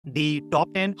The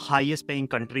top 10 highest paying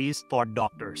countries for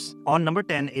doctors. On number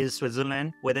 10 is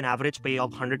Switzerland with an average pay of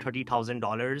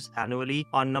 $130,000 annually.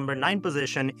 On number 9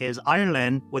 position is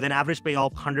Ireland with an average pay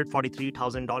of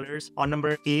 $143,000. On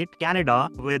number 8, Canada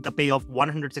with a pay of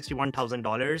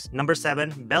 $161,000. Number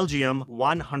 7, Belgium,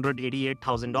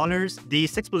 $188,000. The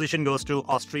 6th position goes to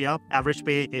Austria. Average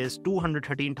pay is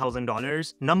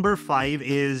 $213,000. Number 5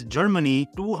 is Germany,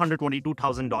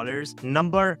 $222,000.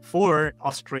 Number 4,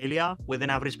 Australia with an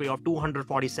average pay of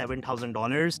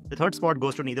 $247,000. The 3rd spot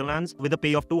goes to Netherlands with a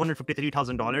pay of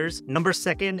 $253,000. Number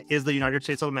 2nd is the United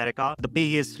States of America. The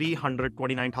pay is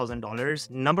 $329,000.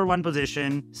 Number 1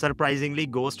 position surprisingly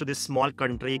goes to this small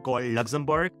country called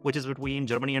Luxembourg, which is between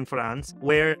Germany and France,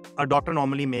 where a doctor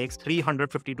normally makes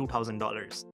 $352,000.